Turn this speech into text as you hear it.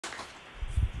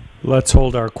Let's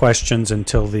hold our questions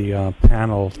until the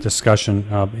panel discussion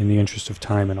in the interest of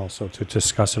time and also to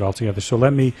discuss it all together. So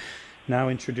let me now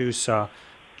introduce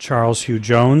Charles Hugh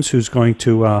Jones, who's going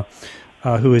to,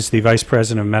 who is the Vice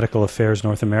President of Medical Affairs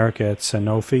North America at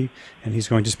Sanofi, and he's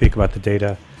going to speak about the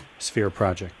Data Sphere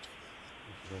project.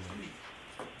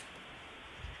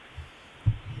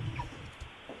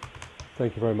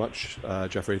 Thank you very much,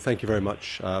 Jeffrey. Thank you very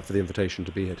much for the invitation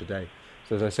to be here today.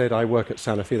 So as I said, I work at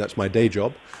Sanofi. That's my day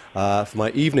job. For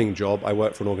my evening job, I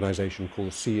work for an organization called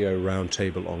the CEO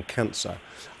Roundtable on Cancer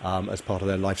as part of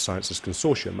their Life Sciences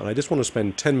Consortium. And I just want to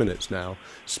spend 10 minutes now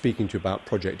speaking to you about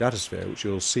Project DataSphere, which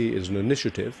you'll see is an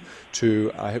initiative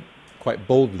to, I hope, quite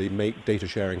boldly make data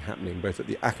sharing happening, both at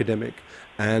the academic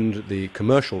and the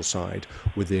commercial side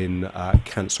within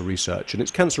cancer research. And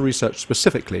it's cancer research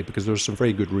specifically because there are some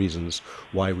very good reasons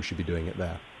why we should be doing it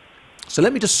there. So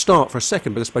let me just start for a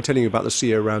second by telling you about the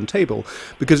CEO Roundtable,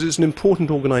 because it's an important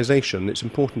organization. It's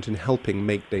important in helping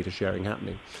make data sharing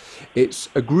happening. It's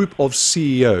a group of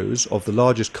CEOs of the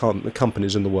largest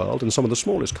companies in the world and some of the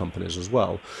smallest companies as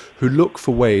well, who look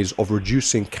for ways of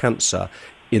reducing cancer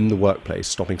in the workplace,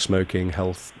 stopping smoking,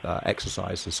 health,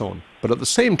 exercise, and so on. But at the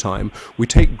same time, we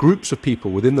take groups of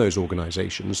people within those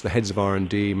organizations, the heads of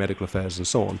R&D, medical affairs, and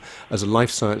so on, as a life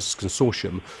sciences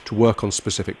consortium to work on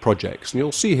specific projects. And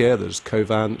you'll see here there's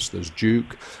Covance, there's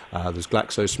Duke, there's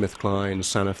GlaxoSmithKline,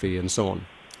 Sanofi, and so on.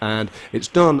 And it's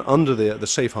done under the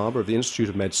safe harbor of the Institute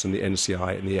of Medicine, the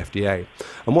NCI, and the FDA.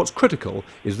 And what's critical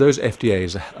is those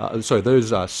CEOs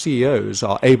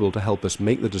are able to help us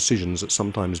make the decisions that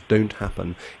sometimes don't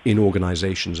happen in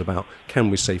organizations about can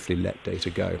we safely let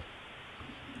data go.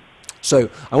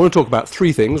 So I want to talk about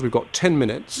three things. We've got 10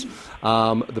 minutes.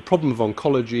 The problem of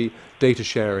oncology, data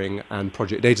sharing, and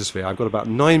Project DataSphere. I've got about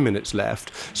 9 minutes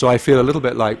left, so I feel a little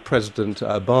bit like President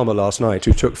Obama last night,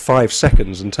 who took 5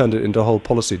 seconds and turned it into a whole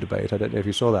policy debate. I don't know if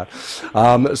you saw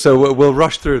that. So we'll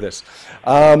rush through this.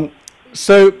 I'm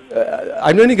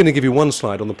only going to give you one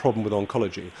slide on the problem with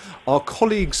oncology. Our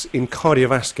colleagues in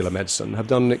cardiovascular medicine have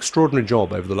done an extraordinary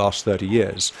job over the last 30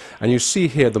 years. And you see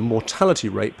here the mortality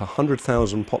rate per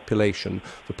 100,000 population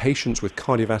for patients with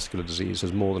cardiovascular disease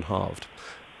has more than halved.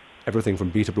 Everything from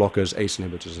beta blockers, ACE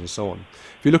inhibitors, and so on.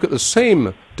 If you look at the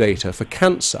same data for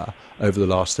cancer over the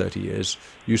last 30 years,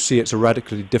 you see it's a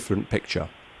radically different picture.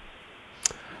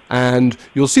 And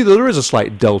you'll see that there is a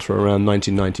slight delta around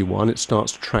 1991. It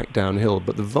starts to track downhill,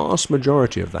 but the vast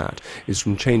majority of that is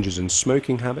from changes in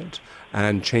smoking habit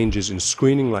and changes in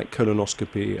screening like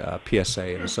colonoscopy,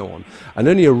 PSA, and so on. And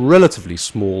only a relatively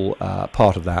small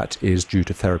part of that is due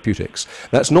to therapeutics.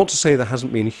 That's not to say there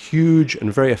hasn't been huge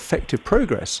and very effective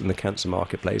progress in the cancer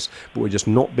marketplace, but we're just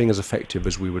not being as effective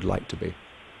as we would like to be.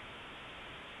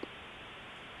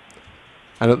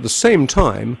 And at the same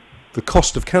time, the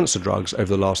cost of cancer drugs over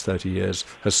the last 30 years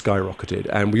has skyrocketed.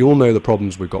 And we all know the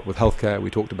problems we've got with healthcare. We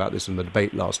talked about this in the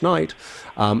debate last night.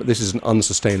 This is an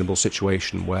unsustainable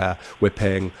situation where we're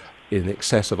paying in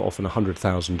excess of often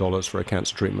 $100,000 for a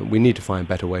cancer treatment. We need to find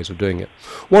better ways of doing it.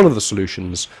 One of the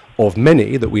solutions of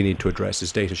many that we need to address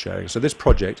is data sharing. So this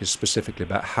project is specifically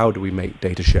about how do we make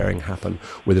data sharing happen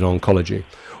within oncology.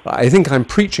 I think I'm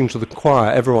preaching to the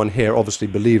choir. Everyone here obviously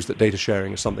believes that data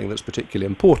sharing is something that's particularly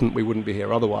important. We wouldn't be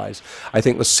here otherwise. I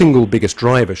think the single biggest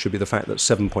driver should be the fact that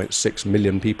 7.6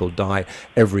 million people die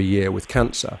every year with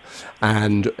cancer.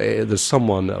 And there's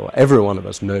someone, or every one of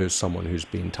us knows someone who's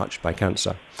been touched by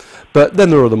cancer. But then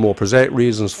there are the more prosaic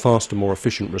reasons, faster, more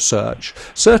efficient research.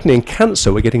 Certainly in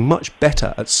cancer, we're getting much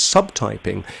better at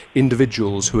subtyping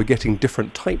individuals who are getting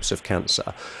different types of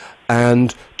cancer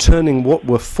and turning what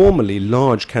were formerly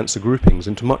large cancer groupings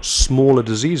into much smaller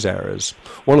disease areas.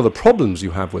 One of the problems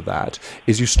you have with that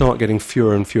is you start getting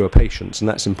fewer and fewer patients, and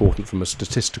that's important from a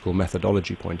statistical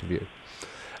methodology point of view.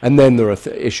 And then there are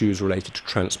issues related to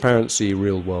transparency,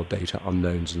 real-world data,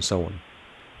 unknowns, and so on.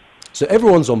 So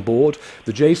everyone's on board.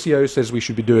 The JCO says we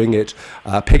should be doing it.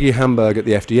 Peggy Hamburg at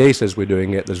the FDA says we're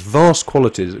doing it. There's vast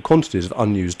quantities of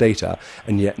unused data,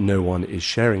 and yet no one is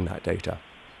sharing that data.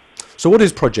 So what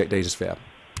is Project DataSphere?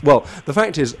 Well, the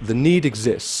fact is the need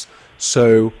exists,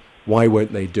 so why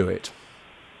won't they do it?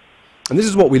 And this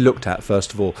is what we looked at,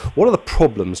 first of all. What are the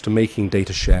problems to making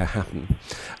data share happen?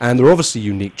 And there are obviously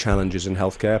unique challenges in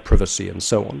healthcare, privacy, and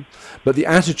so on. But the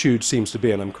attitude seems to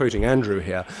be, and I'm quoting Andrew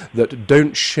here, that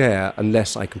don't share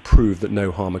unless I can prove that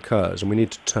no harm occurs, and we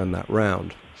need to turn that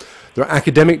round. There are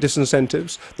academic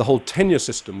disincentives. The whole tenure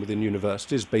system within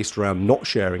universities is based around not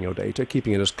sharing your data,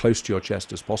 keeping it as close to your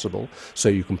chest as possible so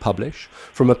you can publish.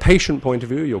 From a patient point of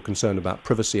view, you're concerned about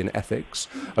privacy and ethics.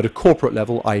 At a corporate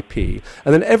level, IP.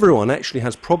 And then everyone actually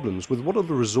has problems with what are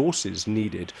the resources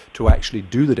needed to actually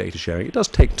do the data sharing. It does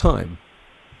take time.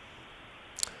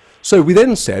 So we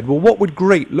then said, well, what would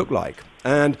great look like?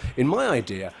 And in my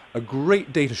idea, a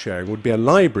great data sharing would be a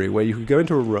library where you could go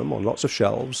into a room on lots of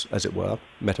shelves, as it were,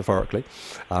 metaphorically.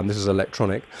 This is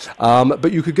electronic.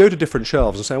 But you could go to different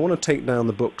shelves and say, I want to take down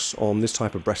the books on this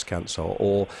type of breast cancer,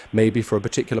 or maybe for a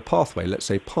particular pathway, let's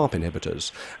say PARP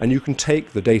inhibitors. And you can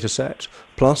take the data set,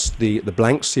 plus the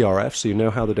blank CRF, so you know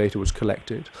how the data was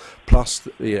collected, plus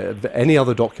any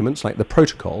other documents like the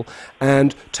protocol,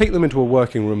 and take them into a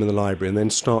working room in the library and then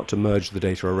start to merge the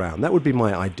data around. That would be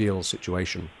my ideal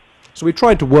situation. So we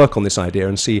tried to work on this idea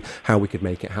and see how we could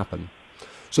make it happen.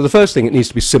 So the first thing, it needs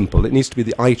to be simple. It needs to be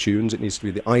the iTunes, it needs to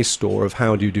be the iStore of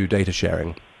how do you do data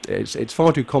sharing. It's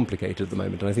far too complicated at the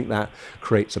moment, and I think that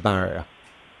creates a barrier.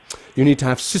 You need to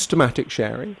have systematic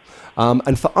sharing.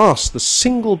 And for us, the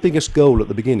single biggest goal at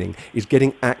the beginning is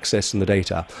getting access in the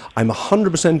data. I'm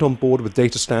 100% on board with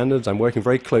data standards. I'm working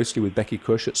very closely with Becky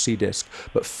Cush at CDISC.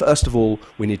 But first of all,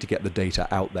 we need to get the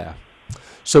data out there.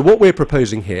 So what we're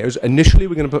proposing here is initially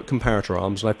we're going to put comparator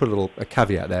arms, and I put a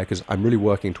caveat there because I'm really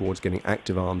working towards getting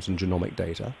active arms and genomic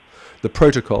data. The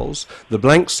protocols, the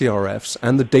blank CRFs,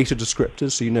 and the data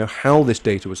descriptors, so you know how this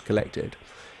data was collected.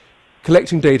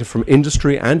 Collecting data from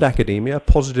industry and academia,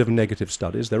 positive and negative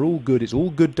studies, they're all good, it's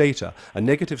all good data. A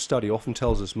negative study often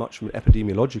tells us much from an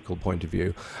epidemiological point of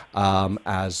view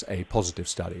as a positive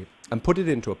study. And put it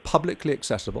into a publicly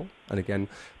accessible, and again,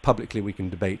 publicly we can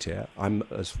debate here,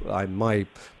 my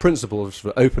principle is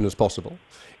as open as possible,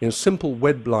 in a simple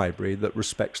web library that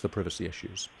respects the privacy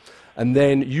issues. And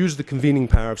then use the convening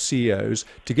power of CEOs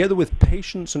together with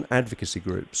patients and advocacy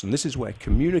groups. And this is where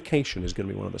communication is going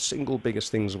to be one of the single biggest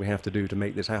things we have to do to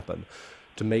make this happen,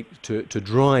 to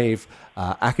drive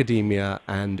academia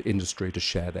and industry to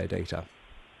share their data.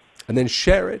 And then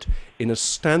share it in a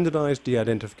standardized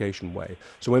de-identification way.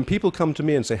 So when people come to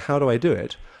me and say, how do I do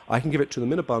it? I can give it to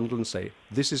them in a bundle and say,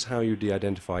 this is how you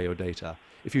de-identify your data.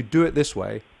 If you do it this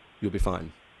way, you'll be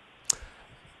fine.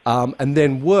 And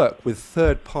then work with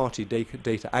third-party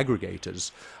data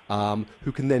aggregators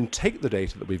who can then take the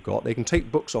data that we've got. They can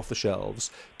take books off the shelves,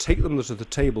 take them to the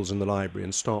tables in the library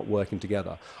and start working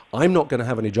together. I'm not going to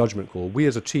have any judgment call. We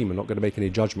as a team are not going to make any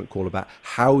judgment call about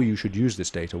how you should use this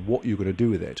data, what you're going to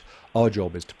do with it. Our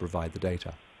job is to provide the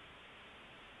data.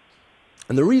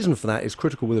 And the reason for that is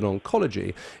critical within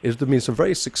oncology is there have been some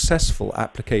very successful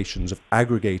applications of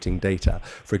aggregating data,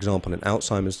 for example, in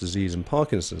Alzheimer's disease and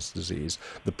Parkinson's disease.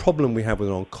 The problem we have with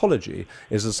oncology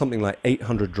is there's something like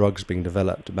 800 drugs being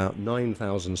developed, about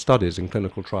 9,000 studies in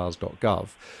clinicaltrials.gov.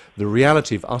 The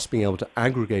reality of us being able to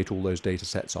aggregate all those data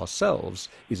sets ourselves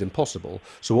is impossible.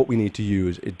 So what we need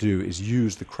to do is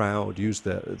use the crowd, use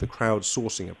the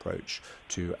crowdsourcing approach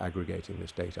to aggregating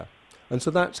this data. And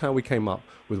so that's how we came up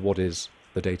with what is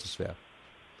the DataSphere.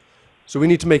 So we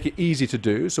need to make it easy to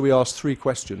do, so we asked 3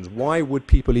 questions. Why would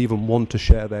people even want to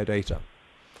share their data?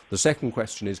 The second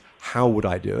question is, how would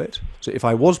I do it? So if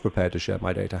I was prepared to share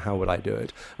my data, how would I do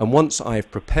it? And once I've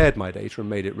prepared my data and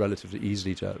made it relatively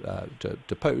easy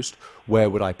to post, where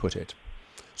would I put it?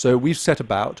 So we've set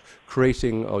about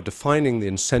creating or defining the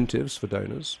incentives for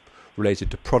donors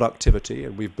related to productivity,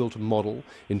 and we've built a model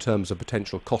in terms of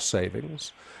potential cost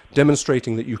savings,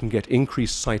 demonstrating that you can get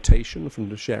increased citation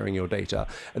from sharing your data,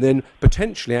 and then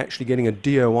potentially actually getting a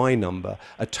DOI number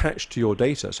attached to your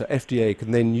data, so FDA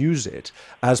can then use it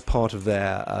as part of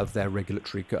their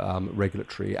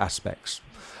regulatory aspects.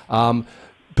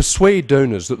 Persuade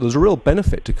donors that there's a real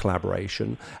benefit to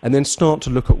collaboration, and then start to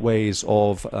look at ways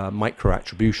of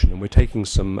micro-attribution. And we're taking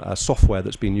some software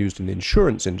that's been used in the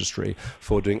insurance industry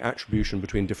for doing attribution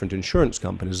between different insurance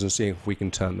companies and seeing if we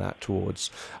can turn that towards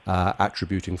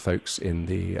attributing folks in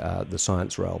the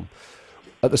science realm.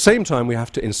 At the same time, we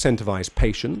have to incentivize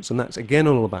patients, and that's again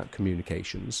all about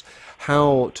communications,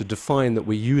 how to define that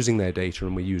we're using their data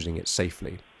and we're using it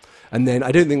safely. And then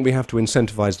I don't think we have to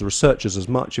incentivize the researchers as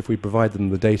much. If we provide them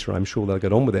the data, I'm sure they'll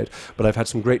get on with it. But I've had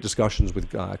some great discussions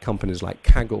with companies like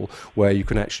Kaggle, where you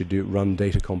can actually run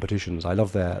data competitions. I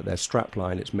love their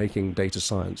strapline. It's making data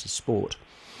science a sport.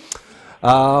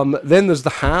 Then there's the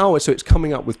how. So it's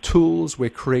coming up with tools. We're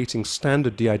creating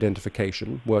standard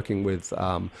de-identification, working with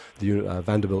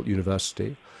Vanderbilt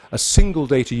University, a single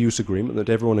data use agreement that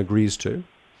everyone agrees to.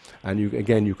 And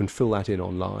again, you can fill that in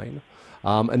online.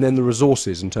 And then the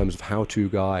resources in terms of how-to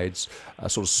guides, a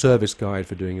sort of service guide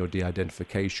for doing your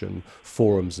de-identification,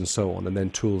 forums and so on, and then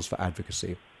tools for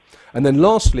advocacy. And then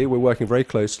lastly, we're working very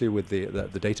closely with the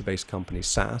database company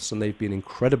SAS, and they've been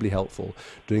incredibly helpful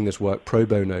doing this work pro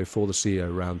bono for the CEO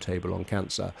Roundtable on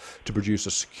Cancer to produce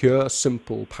a secure,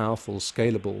 simple, powerful,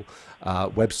 scalable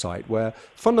website where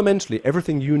fundamentally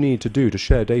everything you need to do to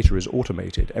share data is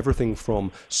automated. Everything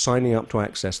from signing up to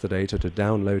access the data to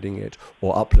downloading it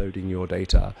or uploading your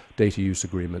data, data use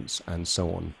agreements, and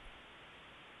so on.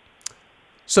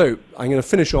 So I'm going to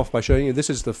finish off by showing you this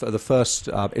is the first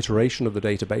iteration of the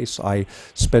database. I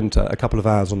spent a couple of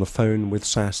hours on the phone with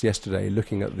SAS yesterday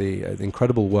looking at the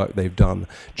incredible work they've done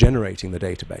generating the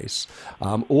database.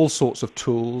 All sorts of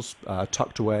tools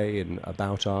tucked away in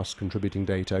About Us, contributing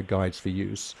data, guides for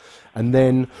use, and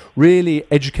then really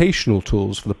educational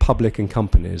tools for the public and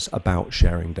companies about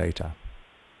sharing data.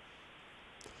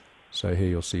 So here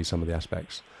you'll see some of the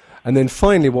aspects. And then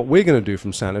finally, what we're going to do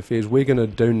from Sanofi is we're going to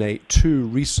donate 2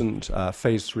 recent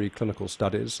phase 3 clinical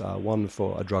studies, one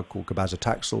for a drug called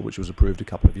cabazitaxel, which was approved a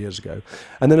couple of years ago,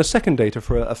 and then a second data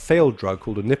for a failed drug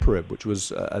called aniparib, which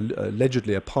was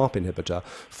allegedly a PARP inhibitor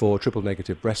for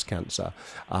triple-negative breast cancer.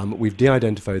 We've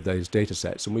de-identified those data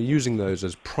sets, and we're using those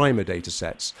as primer data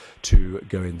sets to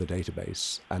go in the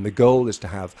database. And the goal is to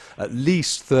have at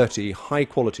least 30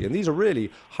 high-quality, and these are really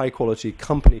high-quality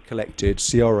company-collected,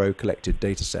 CRO-collected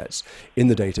data sets in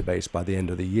the database by the end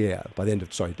of the year, by the end of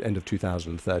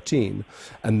 2013,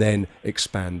 and then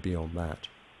expand beyond that.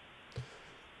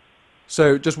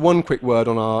 So just one quick word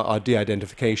on our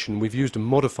de-identification. We've used a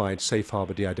modified safe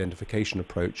harbor de-identification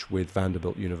approach with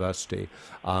Vanderbilt University.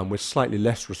 We're slightly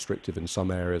less restrictive in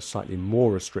some areas, slightly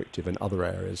more restrictive in other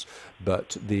areas,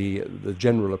 but the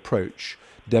general approach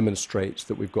demonstrates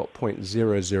that we've got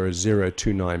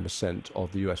 0.00029%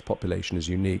 of the US population is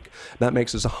unique. That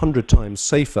makes us 100 times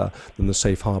safer than the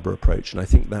safe harbor approach, and I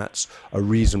think that's a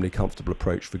reasonably comfortable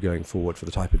approach for going forward for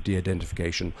the type of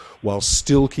de-identification while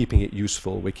still keeping it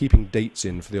useful. We're keeping dates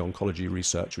in for the oncology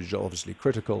research, which is obviously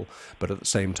critical, but at the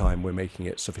same time we're making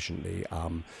it sufficiently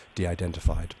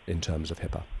de-identified in terms of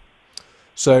HIPAA.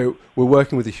 So we're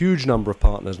working with a huge number of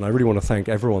partners, and I really want to thank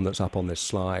everyone that's up on this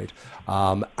slide.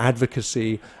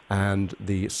 Advocacy and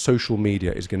the social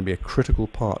media is going to be a critical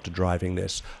part to driving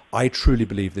this. I truly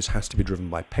believe this has to be driven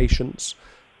by patients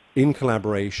in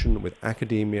collaboration with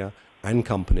academia and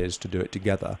companies to do it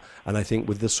together. And I think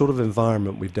with the sort of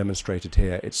environment we've demonstrated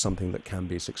here, it's something that can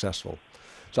be successful.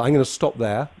 So I'm going to stop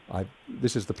there.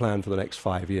 This is the plan for the next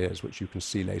 5 years, which you can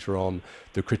see later on.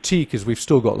 The critique is we've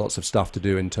still got lots of stuff to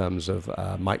do in terms of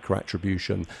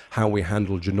microattribution, how we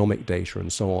handle genomic data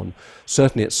and so on.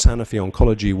 Certainly at Sanofi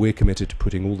Oncology, we're committed to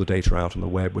putting all the data out on the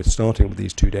web. We're starting with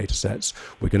these 2 data sets.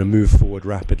 We're going to move forward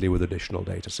rapidly with additional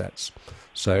data sets.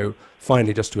 So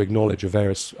finally, just to acknowledge the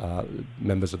various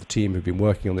members of the team who've been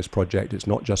working on this project. It's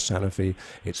not just Sanofi,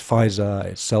 it's Pfizer,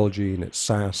 it's Celgene, it's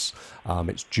SAS,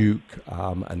 it's Duke,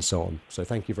 and so on. So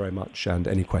thank you very much, and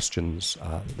any questions,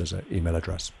 there's an email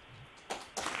address.